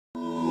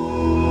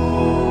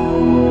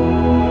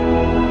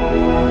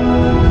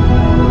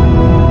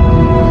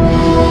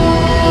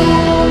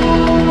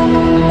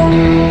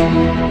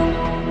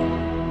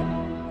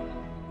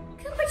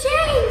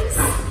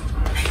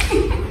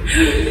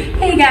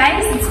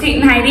Kate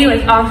and Heidi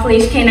with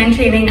Off-Leash Canine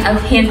Training of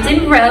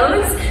Hampton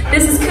Roads.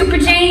 This is Cooper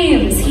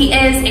James. He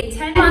is a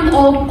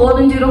 10-month-old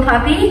Goldendoodle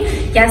puppy.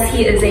 Yes,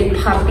 he is a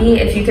puppy,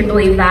 if you can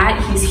believe that.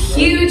 He's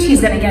huge.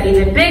 He's gonna get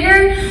even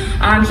bigger.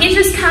 He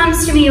just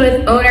comes to me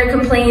with owner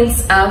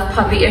complaints of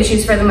puppy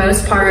issues for the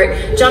most part.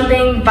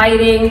 Jumping,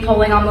 biting,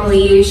 pulling on the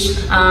leash,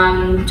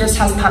 just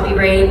has puppy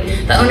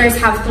brain. The owners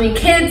have 3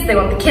 kids. They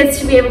want the kids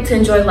to be able to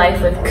enjoy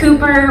life with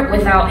Cooper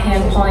without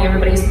him pulling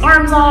everybody's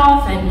arms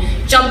off and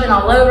jumping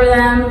all over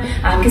them,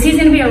 because he's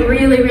gonna be a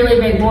really, really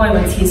big boy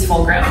once he's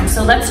full grown.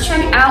 So let's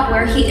check out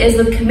where he is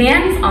with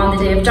commands on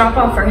the day of drop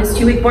off for his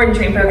 2-week board and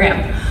train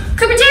program.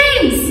 Cooper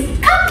James,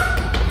 come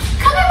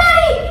here,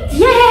 buddy.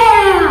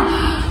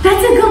 Yeah,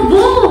 that's a good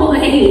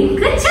boy.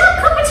 Good job,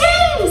 Cooper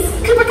James.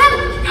 Cooper, come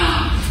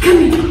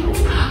here,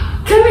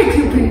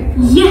 Cooper.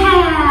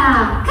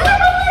 Yeah, come here,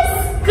 buddy.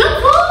 Good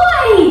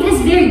boy.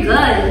 That's very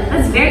good.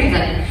 That's very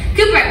good.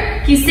 Cooper,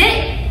 you sit.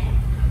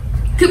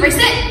 Cooper,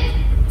 sit.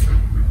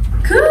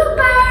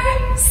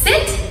 Cooper,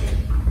 sit.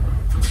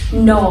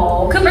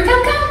 No, Cooper,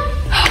 come. Come.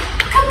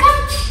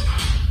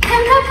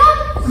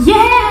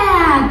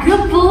 Yeah,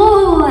 good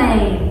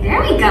boy.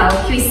 There we go.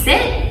 Can we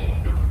sit?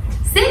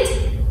 Sit.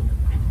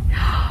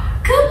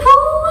 Good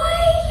boy.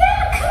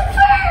 Yeah,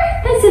 Cooper.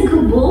 That's a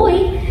good boy.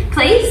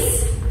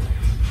 Place.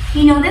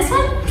 You know this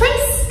one?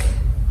 Place.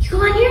 You go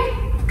on here.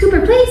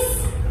 Cooper,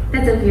 place.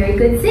 That's a very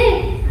good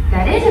sit.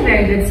 That is a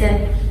very good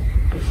sit.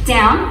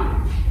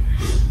 Down.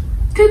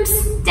 Coops,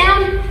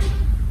 down.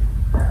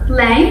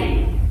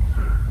 Leg.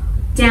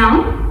 Down.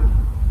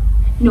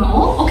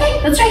 No. Okay,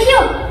 let's try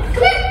heel.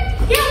 Come here.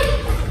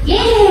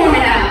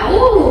 Yeah.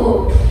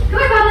 Oh. Come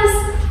here, Bubba's.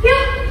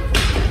 Yeah.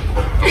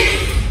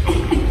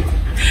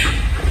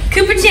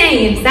 Cooper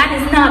James, that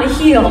is not a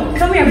heel.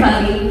 Come here,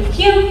 buddy.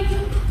 Heel.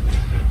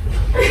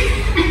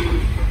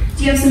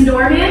 Do you have some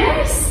door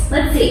manners?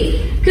 Let's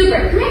see.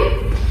 Cooper, come here.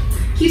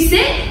 Can you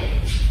sit?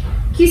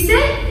 Can you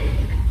sit?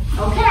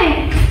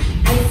 Okay.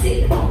 Let's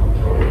see.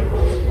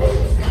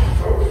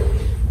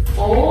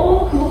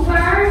 Oh,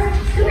 Cooper.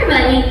 Come here,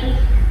 buddy.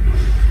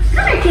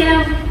 Come here, kiddo.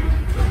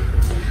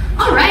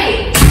 All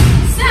right,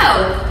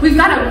 so we've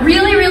got a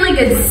really, really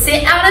good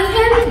sit out of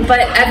him, but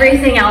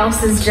everything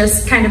else is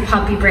just kind of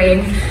puppy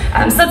brain.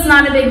 So that's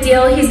not a big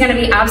deal. He's gonna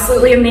be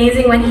absolutely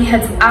amazing when he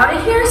heads out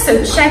of here.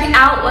 So check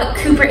out what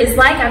Cooper is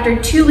like after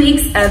 2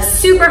 weeks of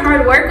super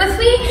hard work with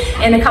me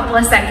in a couple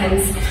of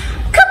seconds.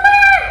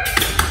 Cooper,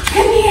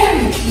 come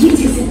here. You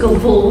just a good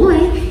boy.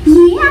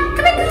 Yeah,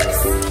 come here,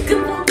 Coops.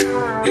 Good boy.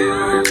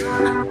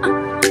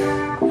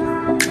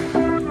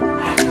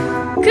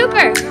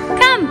 Cooper,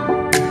 come.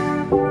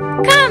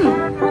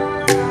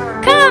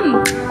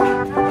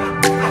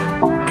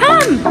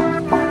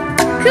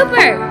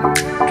 Cooper,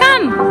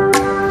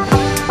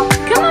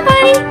 come on,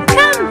 buddy,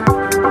 come.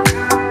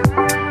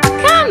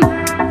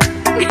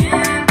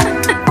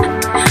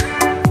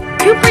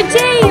 Cooper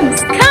James,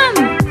 come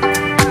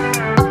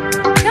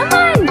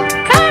on,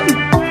 come.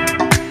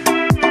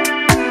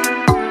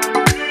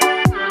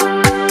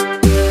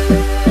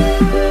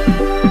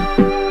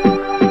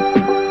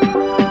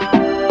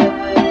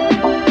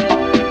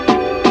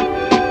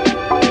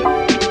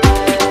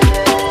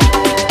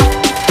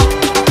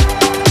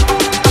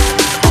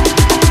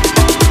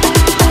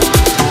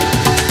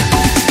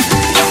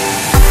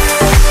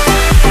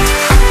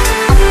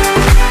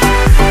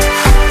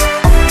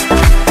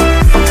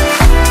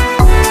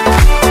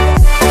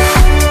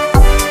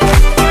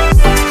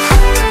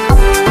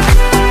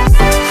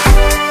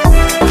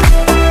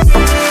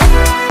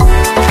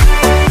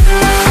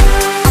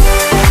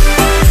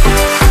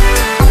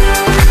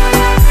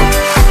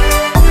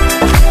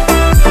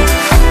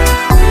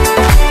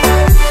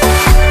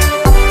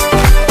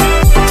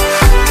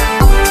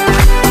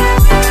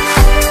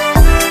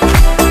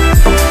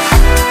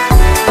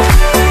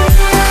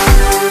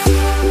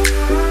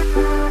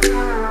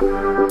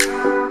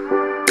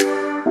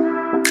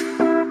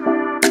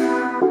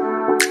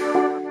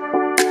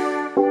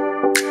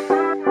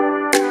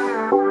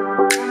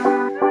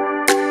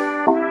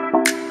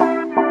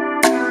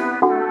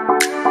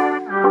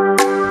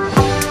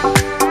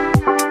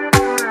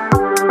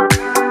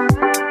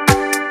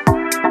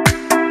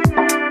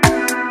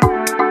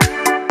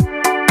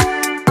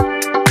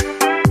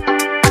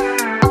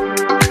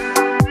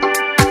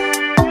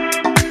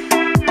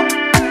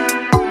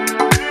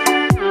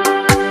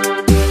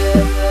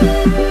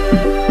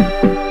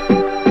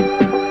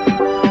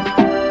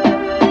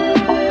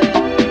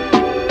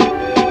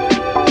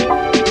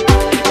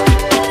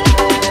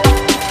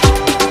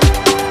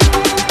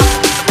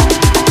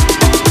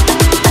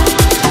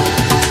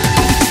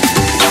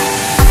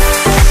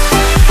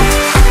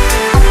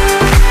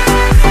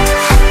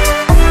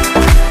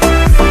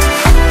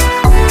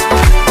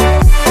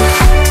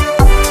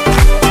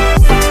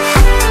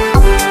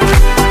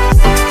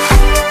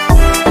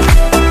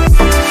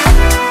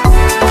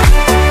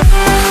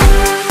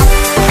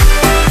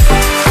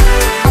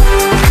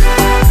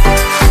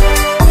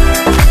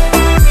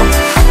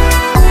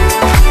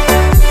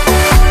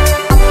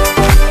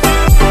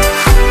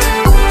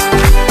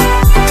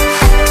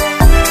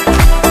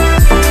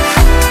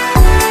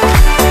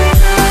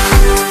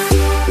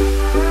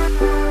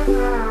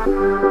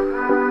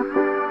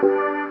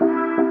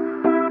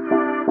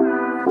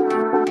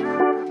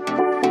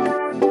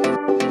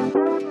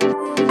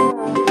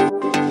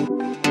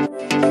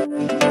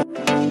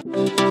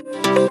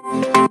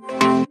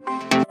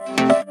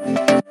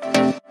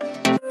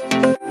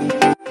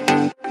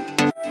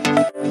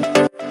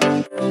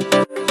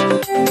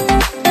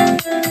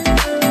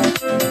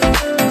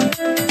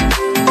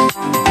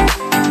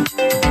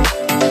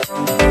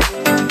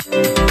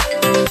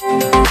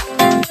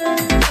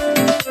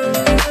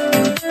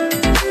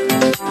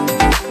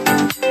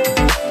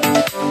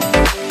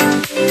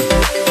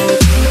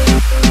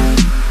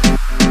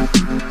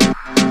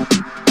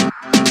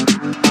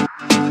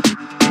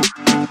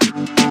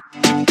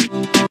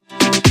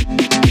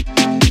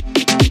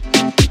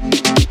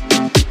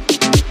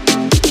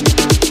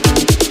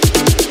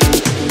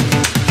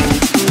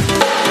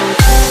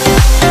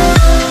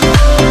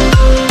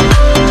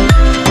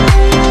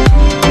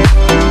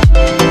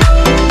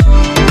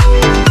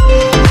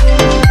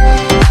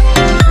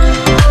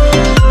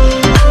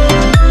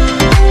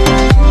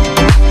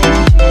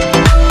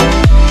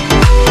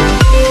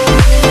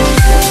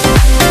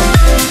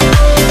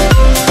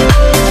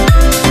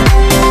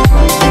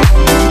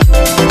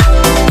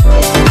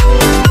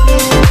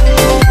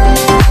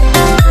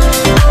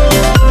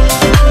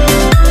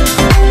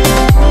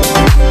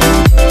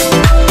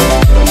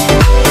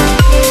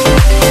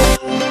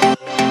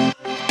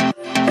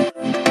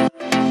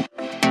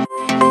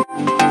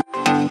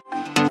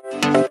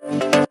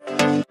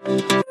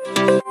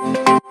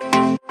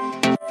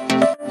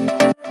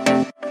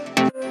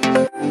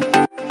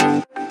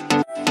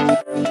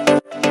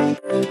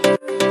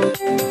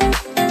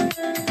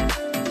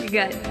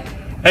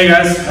 Hey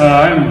guys,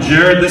 I'm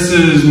Jared. This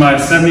is my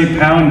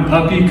 70-pound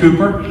puppy,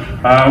 Cooper.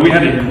 We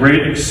had a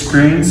great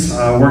experience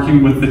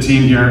working with the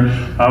team here.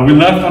 We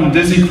left on a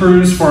Disney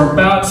cruise for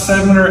about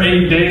 7 or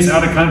 8 days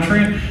out of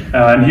country,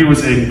 and he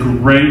was in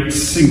great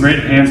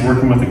hands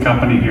working with the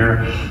company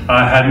here.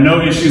 Had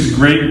no issues,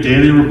 great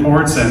daily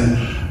reports, and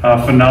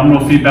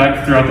phenomenal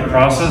feedback throughout the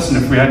process.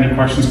 And if we had any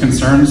questions,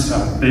 concerns,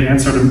 they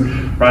answered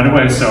them right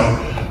away. So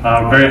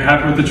very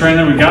happy with the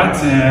training that we got.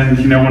 And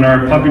you know, when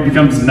our puppy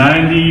becomes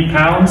 90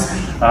 pounds,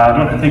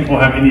 I think we'll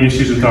have any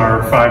issues with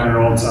our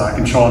 5-year-olds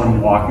controlling them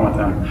and walking with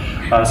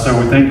them.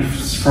 So we thank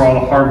for all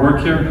the hard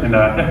work here, and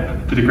yeah,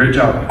 did a great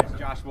job.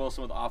 Josh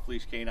Wilson with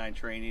Off-Leash Canine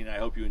Training. I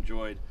hope you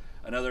enjoyed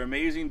another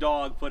amazing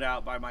dog put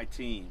out by my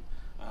team.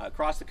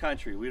 Across the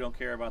country, we don't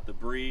care about the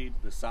breed,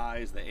 the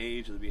size, the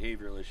age, or the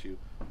behavioral issue.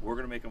 We're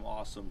going to make them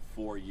awesome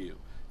for you.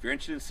 If you're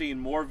interested in seeing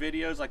more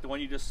videos like the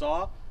one you just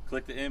saw,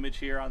 click the image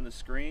here on the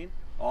screen.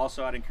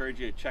 Also, I'd encourage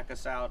you to check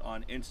us out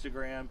on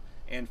Instagram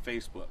and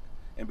Facebook.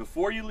 And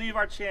before you leave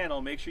our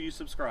channel, make sure you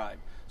subscribe.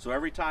 So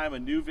every time a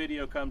new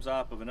video comes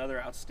up of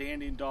another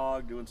outstanding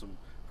dog doing some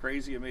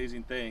crazy,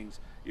 amazing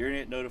things, you're going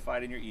to get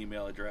notified in your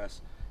email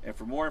address. And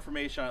for more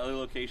information on other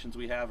locations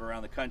we have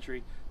around the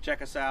country,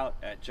 check us out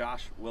at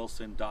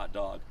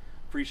joshwilson.dog.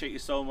 Appreciate you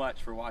so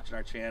much for watching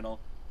our channel.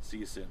 See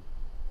you soon.